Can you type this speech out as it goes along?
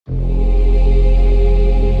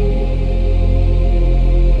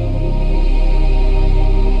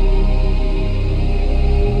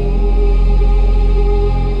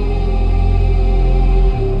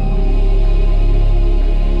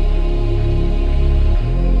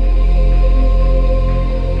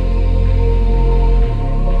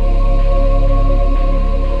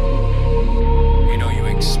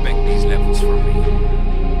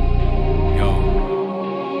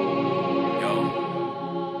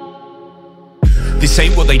This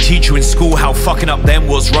ain't what they teach you in school, how fucking up them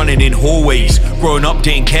was running in hallways. Growing up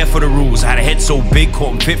didn't care for the rules, I had a head so big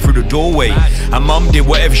couldn't fit through the doorway. And mum did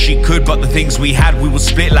whatever she could, but the things we had we would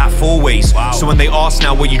split like 4 ways. So when they ask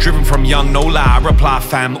now where you driven from young, no lie, I reply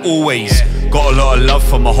fam, always. Got a lot of love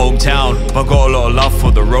for my hometown, but got a lot of love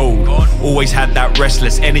for the road. Always had that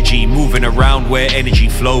restless energy, moving around where energy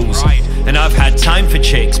flows. And I've had time for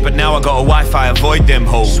chicks, but now I got a Wi-Fi, avoid them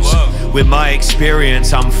hoes. With my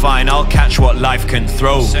experience, I'm fine, I'll catch what life can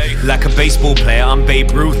throw. Like a baseball player, I'm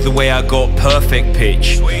Babe Ruth, the way I got perfect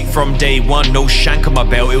pitch. From day one, no shank on my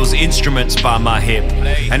belt, it was instruments by my hip.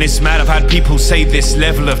 And it's mad, I've had people say this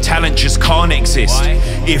level of talent just can't exist.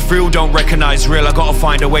 If real don't recognize real, I gotta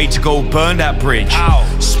find a way to go burn that bridge.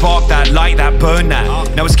 Spark that light, that burn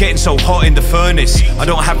that. Now it's getting so hot in the furnace, I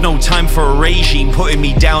don't have no time for a regime putting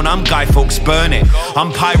me down, I'm Guy Fawkes, burn it.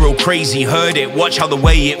 I'm pyro crazy, heard it, watch how the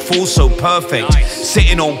way it falls so perfect.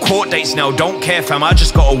 Sitting on court dates now, don't care fam, I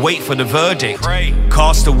just gotta wait for the verdict.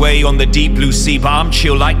 Cast away on the deep blue sea, but I'm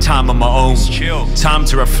chill like time on my own. Time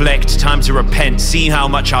to reflect, time to repent, see how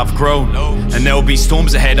much I've grown. And there'll be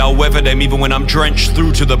storms ahead, I'll weather them even when I'm drenched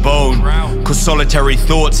through to the bone. Cause solitary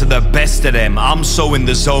thoughts are the best of them, I'm so in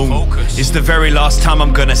the zone. It's the very last time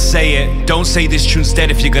I'm gonna say it. Don't say this tune's dead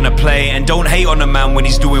if you're gonna play it. And don't hate on a man when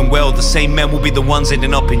he's doing well, the same men will be the ones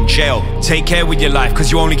ending up in jail. Take care with your life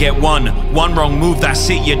cause you only get one wrong move, that's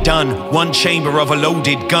it, you're done. One chamber of a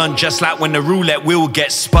loaded gun, just like when the roulette wheel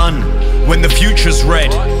gets spun. When the future's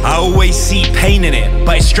red, I always see pain in it,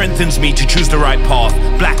 but it strengthens me to choose the right path.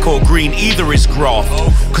 Black or green, either is graft.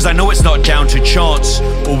 Cause I know it's not down to chance,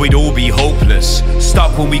 or we'd all be hopeless.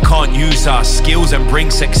 Stuck when we can't use our skills and bring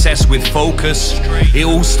success with focus. It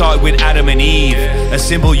all started with Adam and Eve, a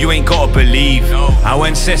symbol you ain't gotta believe. Our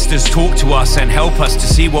ancestors talk to us and help us to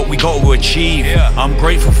see what we got to achieve. I'm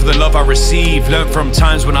grateful for the love I receive, learned from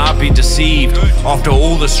times when I've been deceived. After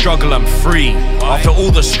all the struggle I'm free, after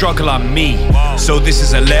all the struggle I'm me. So this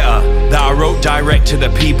is a letter that I wrote direct to the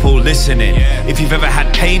people listening. If you've ever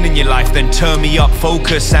had pain in your life, then turn me up,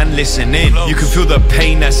 focus and listen in. You can feel the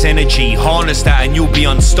pain, that's energy, harness that and you'll be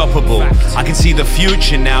unstoppable. I can see the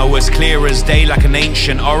future now as clear as day, like an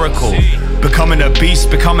ancient oracle. Becoming a beast,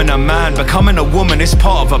 becoming a man, becoming a woman is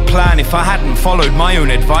part of a plan. If I hadn't followed my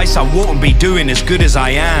own advice, I wouldn't be doing as good as I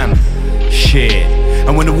am. Shit.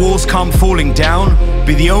 And when the walls come falling down,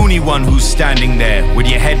 be the only one who's standing there with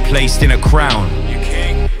your head placed in a crown.